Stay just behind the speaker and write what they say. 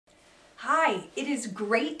Hi, it is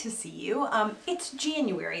great to see you. It's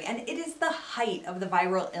January and it is the height of the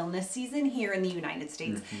viral illness season here in the United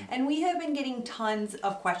States. And we have been getting tons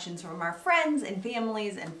of questions from our friends and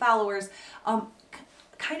families and followers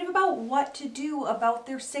kind of about what to do about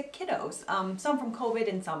their sick kiddos. Some from COVID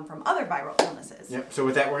and some from other viral illnesses. Yep, so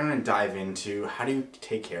with that we're going to dive into how do you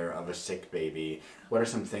take care of a sick baby? What are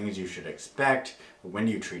some things you should expect? When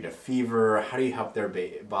do you treat a fever? How do you help their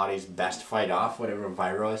bodies best fight off whatever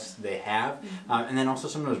virus they have? And then also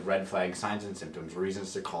some of those red flag signs and symptoms,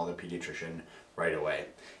 reasons to call the pediatrician right away.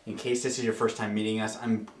 In case this is your first time meeting us,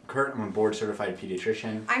 I'm Kurt, I'm a board certified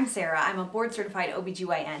pediatrician. I'm Sarah, I'm a board certified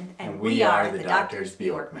OBGYN, and we are the Doctors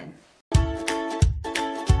Bjorkman.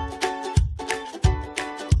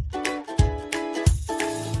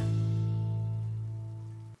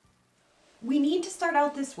 We need to start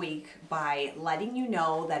out this week by letting you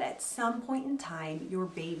know that at some point in time, your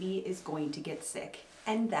baby is going to get sick,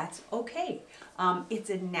 and that's okay. It's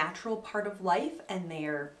a natural part of life, and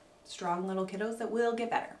they're strong little kiddos that will get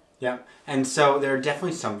better. Yeah, and so there are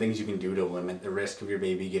definitely some things you can do to limit the risk of your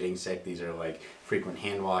baby getting sick. These are like frequent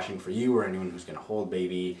hand washing for you or anyone who's going to hold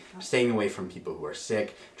baby, staying away from people who are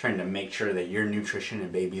sick, trying to make sure that your nutrition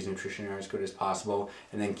and baby's nutrition are as good as possible,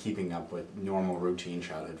 and then keeping up with normal routine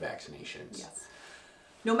childhood vaccinations. Yes.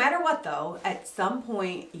 No matter what though, at some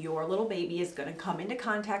point your little baby is going to come into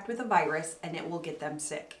contact with a virus and it will get them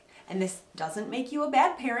sick. And this doesn't make you a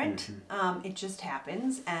bad parent, it just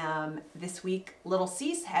happens. This week, little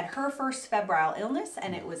Cease had her first febrile illness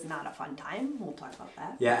and it was not a fun time. We'll talk about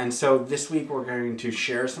that. Yeah, and so this week we're going to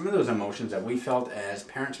share some of those emotions that we felt as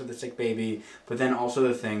parents with a sick baby, but then also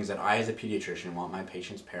the things that I as a pediatrician want my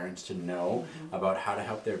patients' parents to know about how to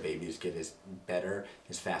help their babies get better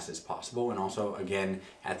as fast as possible. And also, again,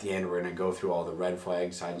 at the end, we're going to go through all the red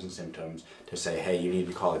flags, signs, and symptoms to say, hey, you need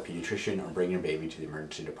to call a pediatrician or bring your baby to the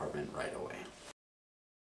emergency department right away.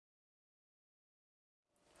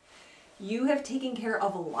 You have taken care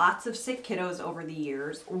of lots of sick kiddos over the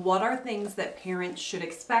years. What are things that parents should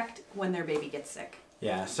expect when their baby gets sick?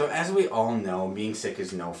 Yeah, so as we all know, being sick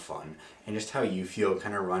is no fun, and just how you feel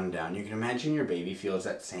kind of run down. You can imagine your baby feels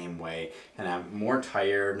that same way, kind of more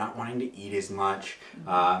tired, not wanting to eat as much,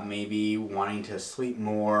 maybe wanting to sleep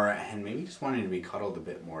more, and maybe just wanting to be cuddled a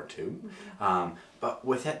bit more too. But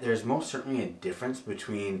with it, there's most certainly a difference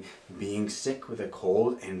between being sick with a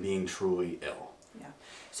cold and being truly ill.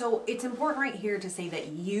 So it's important right here to say that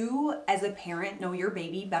you as a parent know your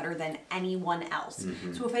baby better than anyone else.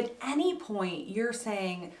 So if at any point you're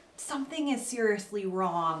saying something is seriously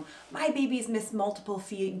wrong, my baby's missed multiple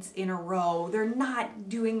feeds in a row, they're not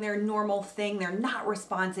doing their normal thing, they're not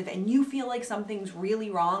responsive, and you feel like something's really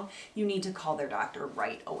wrong, you need to call their doctor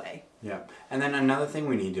right away. Yeah, and then another thing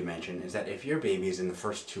we need to mention is that if your baby is in the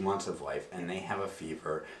first 2 months of life and they have a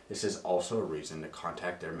fever, this is also a reason to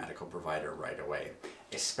contact their medical provider right away.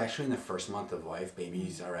 Especially in the first month of life,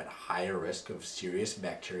 babies are at higher risk of serious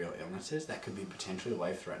bacterial illnesses that could be potentially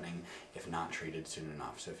life-threatening if not treated soon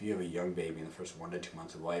enough. So if you have a young baby in the first 1 to 2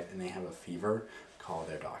 months of life and they have a fever, call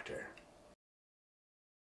their doctor.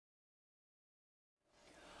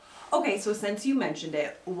 Okay, so since you mentioned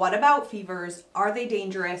it, what about fevers? Are they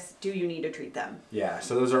dangerous? Do you need to treat them? Yeah,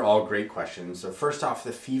 so those are all great questions. So first off,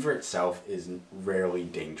 the fever itself is rarely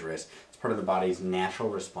dangerous. It's part of the body's natural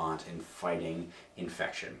response in fighting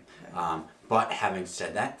infection. But having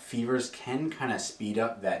said that, fevers can kind of speed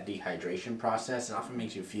up that dehydration process. It often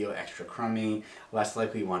makes you feel extra crummy, less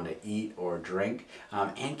likely want to eat or drink,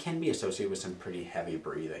 and can be associated with some pretty heavy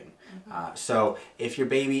breathing. So if your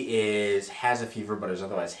baby has a fever but is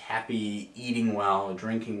otherwise happy, eating well,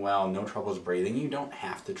 drinking well, no troubles breathing, you don't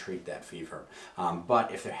have to treat that fever.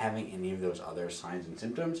 But if they're having any of those other signs and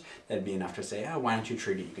symptoms, that'd be enough to say, oh, why don't you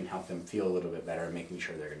treat it? You can help them feel a little bit better, making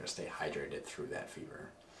sure they're going to stay hydrated through that fever.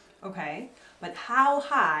 Okay, but how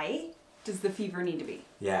high does the fever need to be?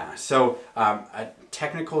 Yeah, so a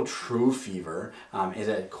technical true fever is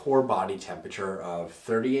a core body temperature of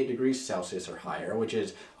 38 degrees Celsius or higher, which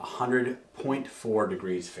is 100.4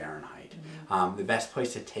 degrees Fahrenheit. The best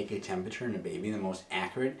place to take a temperature in a baby, the most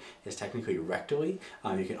accurate, is technically rectally.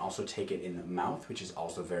 You can also take it in the mouth, which is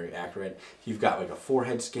also very accurate. If you've got like a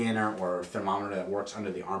forehead scanner or a thermometer that works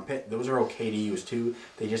under the armpit, those are okay to use too.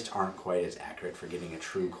 They just aren't quite as accurate for getting a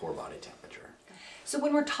true core body temperature. So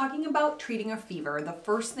when we're talking about treating a fever, the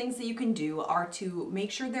first things that you can do are to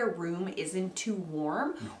make sure their room isn't too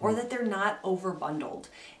warm or that they're not over bundled.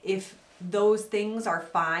 If those things are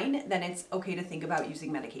fine, then it's okay to think about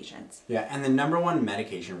using medications. Yeah, and the number one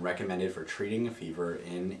medication recommended for treating a fever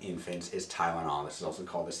in infants is Tylenol. This is also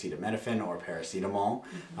called acetaminophen or paracetamol,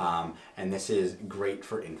 and this is great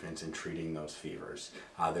for infants in treating those fevers.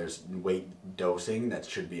 There's weight dosing that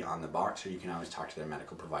should be on the box, so you can always talk to their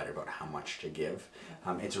medical provider about how much to give.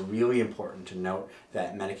 It's really important to note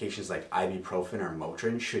that medications like ibuprofen or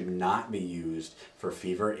Motrin should not be used for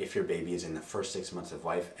fever if your baby is in the first 6 months of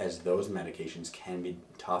life, as those medications can be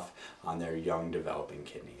tough on their young developing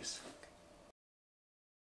kidneys.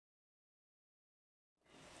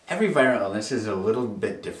 Every viral illness is a little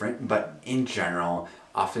bit different, but in general,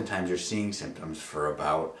 oftentimes you're seeing symptoms for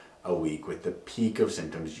about a week, with the peak of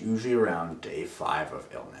symptoms usually around day 5 of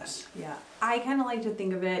illness. Yeah, I kind of like to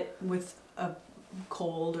think of it with a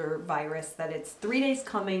cold or virus that it's 3 days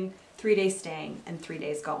coming, 3 days staying, and 3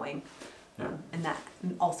 days going. Yeah. And that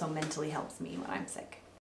also mentally helps me when I'm sick.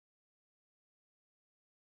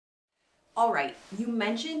 All right, you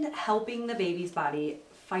mentioned helping the baby's body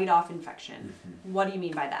fight off infection. What do you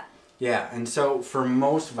mean by that? Yeah, and so for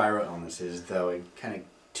most viral illnesses, though, kind of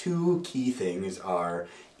 2 key things are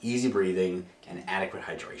easy breathing and adequate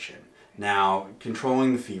hydration. Now,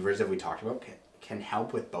 controlling the fevers that we talked about can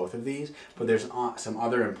help with both of these, but there's some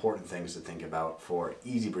other important things to think about for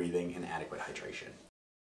easy breathing and adequate hydration.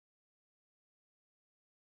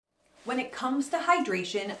 When it comes to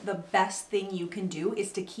hydration, the best thing you can do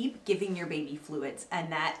is to keep giving your baby fluids,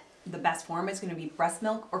 and that the best form is going to be breast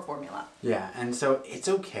milk or formula. Yeah, and so it's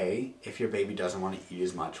okay if your baby doesn't want to eat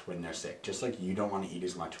as much when they're sick, just like you don't want to eat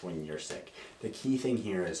as much when you're sick. The key thing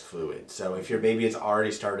here is fluid. So if your baby has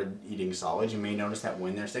already started eating solids, you may notice that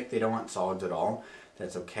when they're sick, they don't want solids at all.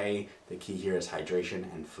 That's okay. The key here is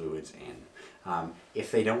hydration and fluids in.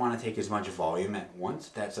 If they don't want to take as much volume at once,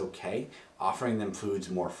 that's okay. Offering them fluids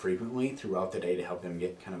more frequently throughout the day to help them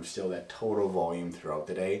get kind of still that total volume throughout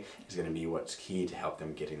the day is going to be what's key to help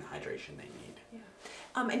them getting the hydration they need. Yeah.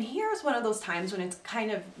 And here's one of those times when it's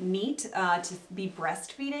kind of neat to be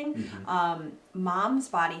breastfeeding. Mom's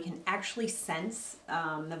body can actually sense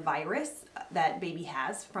the virus that baby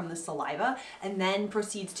has from the saliva, and then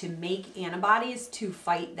proceeds to make antibodies to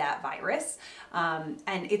fight that virus.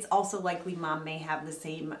 And it's also likely mom may have the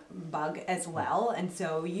same bug as well, and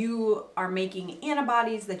so you are making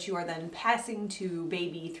antibodies that you are then passing to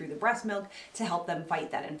baby through the breast milk to help them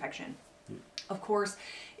fight that infection. Of course,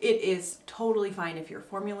 it is totally fine if you're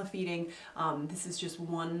formula feeding. This is just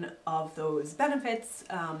one of those benefits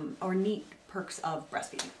or neat perks of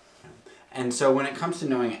breastfeeding. And so when it comes to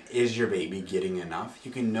knowing, is your baby getting enough,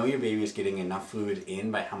 you can know your baby is getting enough fluid in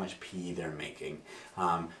by how much pee they're making.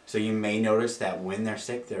 So you may notice that when they're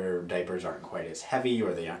sick, their diapers aren't quite as heavy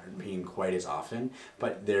or they aren't peeing quite as often,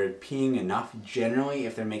 but they're peeing enough generally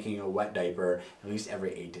if they're making a wet diaper at least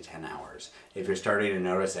every 8 to 10 hours. If you're starting to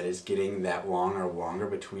notice that it's getting that long or longer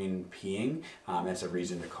between peeing, that's a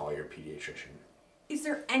reason to call your pediatrician. Is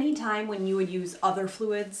there any time when you would use other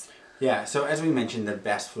fluids? Yeah, so as we mentioned, the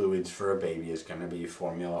best fluids for a baby is going to be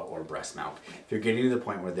formula or breast milk. If you're getting to the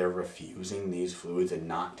point where they're refusing these fluids and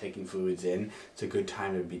not taking fluids in, it's a good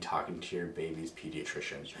time to be talking to your baby's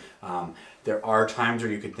pediatrician. There are times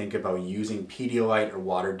where you could think about using Pedialyte or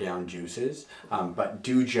watered down juices, but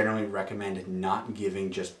do generally recommend not giving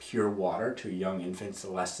just pure water to young infants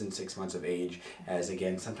less than 6 months of age, as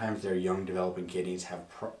again, sometimes their young developing kidneys have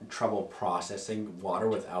trouble processing water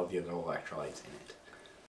without the other electrolytes in it.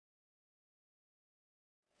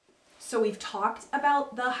 So we've talked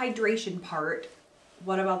about the hydration part.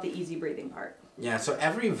 What about the easy breathing part? Yeah, so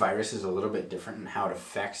every virus is a little bit different in how it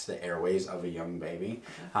affects the airways of a young baby.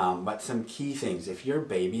 But some key things, if your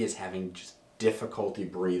baby is having just difficulty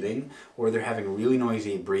breathing, or they're having really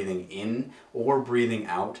noisy breathing in or breathing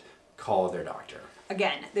out, call their doctor.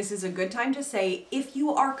 Again, this is a good time to say, if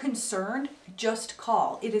you are concerned, just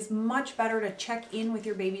call. It is much better to check in with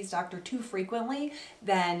your baby's doctor too frequently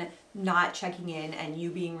than not checking in and you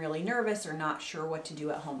being really nervous or not sure what to do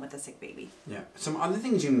at home with a sick baby. Yeah. Some other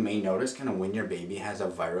things you may notice kind of when your baby has a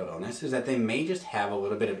viral illness is that they may just have a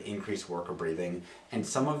little bit of increased work of breathing, and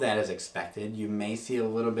some of that is expected. You may see a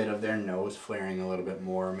little bit of their nose flaring a little bit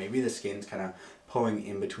more. Maybe the skin's kind of pulling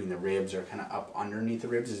in between the ribs or kind of up underneath the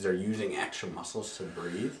ribs as they're using extra muscles to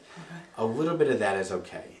breathe. A little bit of that is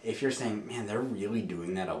okay. If you're saying, man, they're really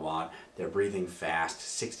doing that a lot, they're breathing fast,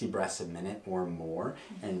 60 breaths a minute or more,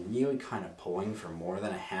 and really kind of pulling for more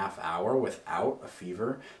than a half hour without a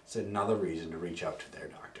fever, it's another reason to reach out to their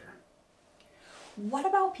doctor. What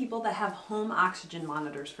about people that have home oxygen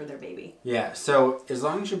monitors for their baby? Yeah, so as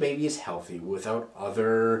long as your baby is healthy without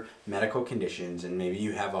other medical conditions, and maybe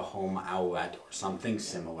you have a home outlet or something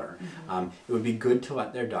similar, it would be good to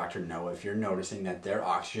let their doctor know if you're noticing that their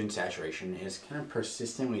oxygen saturation is kind of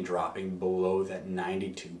persistently dropping below that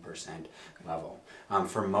 92% level.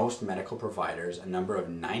 For most medical providers, a number of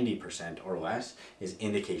 90% or less is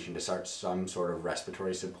indication to start some sort of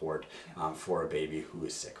respiratory support for a baby who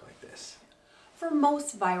is sick like this. For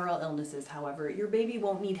most viral illnesses, however, your baby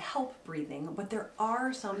won't need help breathing, but there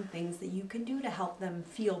are some things that you can do to help them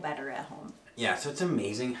feel better at home. Yeah, so it's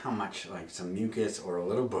amazing how much like some mucus or a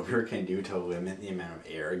little booger can do to limit the amount of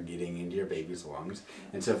air getting into your baby's lungs.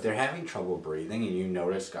 And so if they're having trouble breathing and you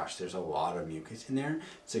notice, gosh, there's a lot of mucus in there,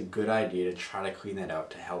 it's a good idea to try to clean that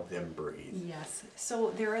out to help them breathe. Yes,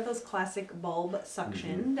 so there are those classic bulb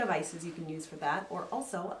suction devices you can use for that, or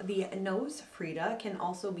also the nose Frida can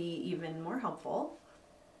also be even more helpful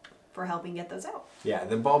for helping get those out. Yeah,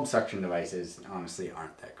 the bulb suction devices honestly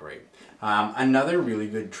aren't that great. Another really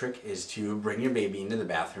good trick is to bring your baby into the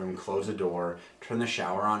bathroom, close the door, turn the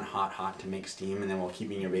shower on hot to make steam, and then while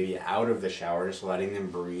keeping your baby out of the shower, just letting them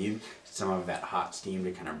breathe some of that hot steam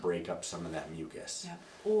to kind of break up some of that mucus. Yeah.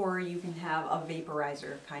 Or you can have a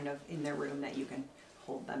vaporizer kind of in their room that you can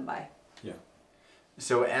hold them by. Yeah.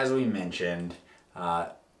 So as we mentioned,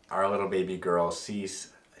 our little baby girl, Cease,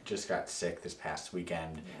 just got sick this past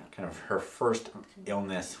weekend. Kind of her first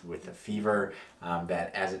illness with a fever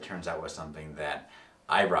that, as it turns out, was something that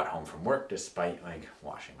I brought home from work despite like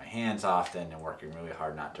washing my hands often and working really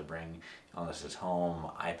hard not to bring illnesses home.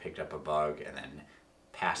 I picked up a bug and then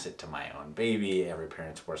passed it to my own baby. Every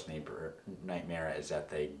parent's worst nightmare is that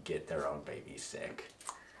they get their own baby sick.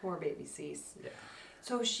 Poor baby Cease. Yeah.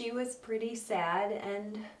 So she was pretty sad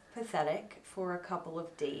and pathetic for a couple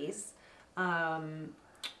of days.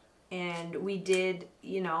 And we did,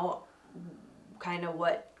 you know, kind of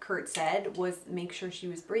what Kurt said was make sure she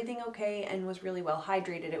was breathing okay and was really well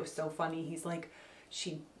hydrated. It was so funny. He's like,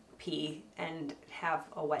 she'd pee and have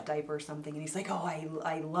a wet diaper or something. And he's like, oh,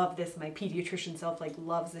 I love this. My pediatrician self like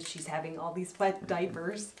loves that she's having all these wet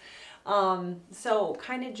diapers. So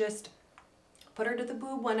kind of just put her to the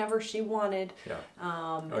boob whenever she wanted. Yeah.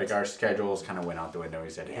 Like our schedules kind of went out the window. He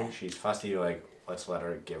said, hey, she's fussy. Like, let's let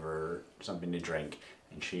her give her something to drink.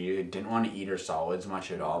 And she didn't want to eat her solids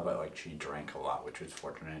much at all, but like she drank a lot, which was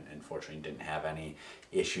fortunate, and fortunately didn't have any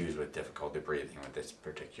issues with difficulty breathing with this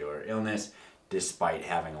particular illness, despite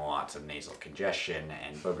having lots of nasal congestion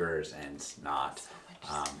and boogers and snot.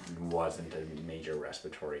 Wasn't a major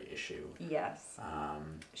respiratory issue. Yes.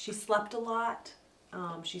 She slept a lot.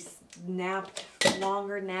 She napped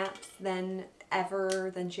longer naps than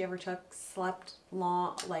she ever took. Slept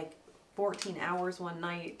long, like 14 hours one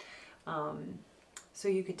night. So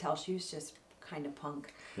you could tell she was just kind of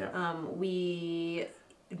punk. Yeah. We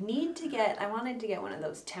need to I wanted to get one of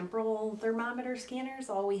those temporal thermometer scanners.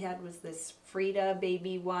 All we had was this Frida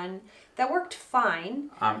baby one that worked fine.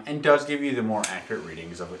 And does give you the more accurate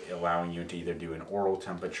readings of allowing you to either do an oral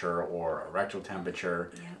temperature or a rectal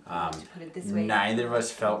temperature. Yeah, to put it this way. Neither of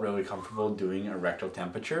us felt really comfortable doing a rectal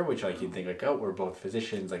temperature, which like you'd think like, oh, we're both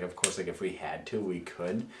physicians. Like, of course, like if we had to, we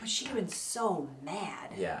could. But she'd have been so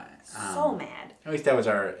mad. Yeah. So mad. At least that was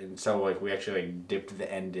so like we actually like dipped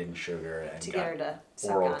the end in sugar and to get her to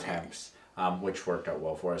suck oral on temps. Which worked out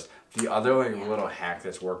well for us. The other like little hack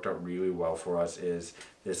that's worked out really well for us is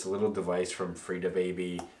this little device from Frida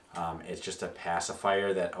Baby. It's just a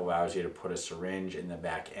pacifier that allows you to put a syringe in the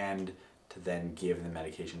back end to then give the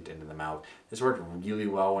medication into the mouth. This worked really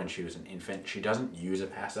well when she was an infant. She doesn't use a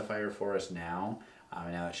pacifier for us now.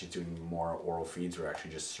 Now that she's doing more oral feeds, we're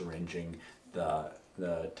actually just syringing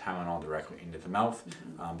the Tylenol directly into the mouth.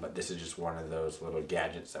 But this is just one of those little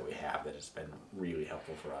gadgets that we have that has been really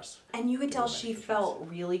helpful for us. And you could tell she felt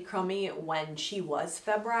really crummy when she was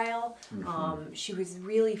febrile. She was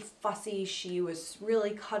really fussy. She was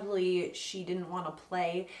really cuddly. She didn't want to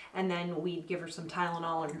play. And then we'd give her some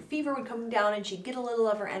Tylenol and her fever would come down and she'd get a little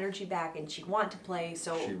of her energy back and she'd want to play.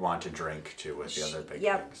 So she'd want to drink too with the other big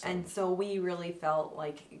things. So. And so we really felt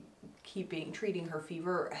like treating her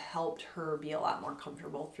fever helped her be a lot more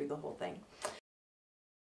comfortable through the whole thing.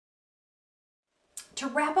 To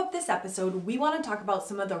wrap up this episode, we want to talk about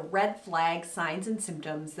some of the red flag signs and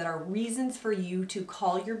symptoms that are reasons for you to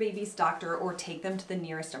call your baby's doctor or take them to the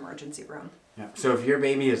nearest emergency room. Yeah. So if your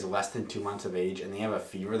baby is less than 2 months of age and they have a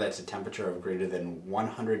fever that's a temperature of greater than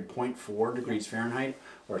 100.4 degrees Fahrenheit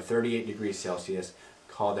or 38 degrees Celsius,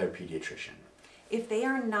 call their pediatrician. If they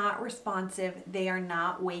are not responsive, they are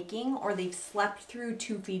not waking, or they've slept through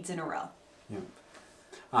 2 feeds in a row. Yeah.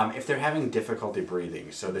 If they're having difficulty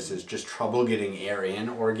breathing, so this is just trouble getting air in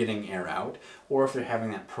or getting air out, or if they're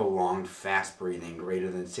having that prolonged fast breathing, greater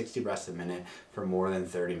than 60 breaths a minute for more than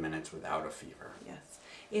 30 minutes without a fever. Yes.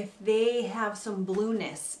 If they have some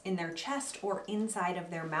blueness in their chest or inside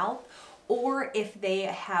of their mouth, or if they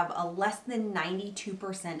have a less than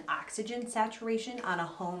 92% oxygen saturation on a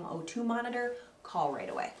home O2 monitor, call right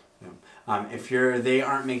away. Yeah. If they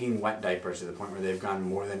aren't making wet diapers to the point where they've gone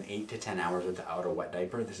more than 8 to 10 hours without a wet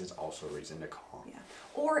diaper, this is also a reason to call. Yeah.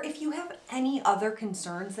 Or if you have any other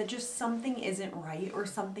concerns that just something isn't right or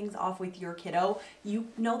something's off with your kiddo, you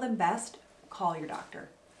know them best, call your doctor.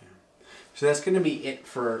 So that's going to be it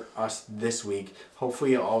for us this week.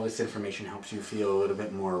 Hopefully all this information helps you feel a little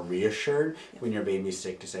bit more reassured when your baby's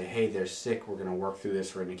sick, to say, hey, they're sick, we're going to work through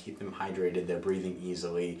this, we're going to keep them hydrated, they're breathing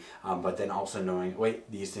easily, but then also knowing, wait,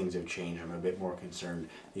 these things have changed, I'm a bit more concerned,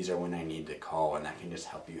 these are when I need to call, and that can just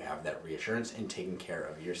help you have that reassurance in taking care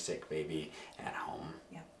of your sick baby at home.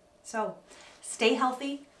 Yeah. So stay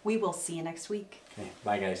healthy. We will see you next week. Okay,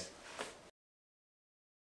 bye guys.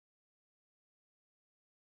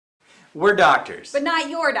 We're doctors. But not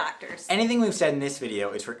your doctors. Anything we've said in this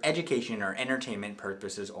video is for education or entertainment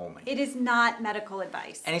purposes only. It is not medical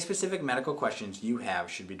advice. Any specific medical questions you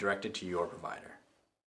have should be directed to your provider.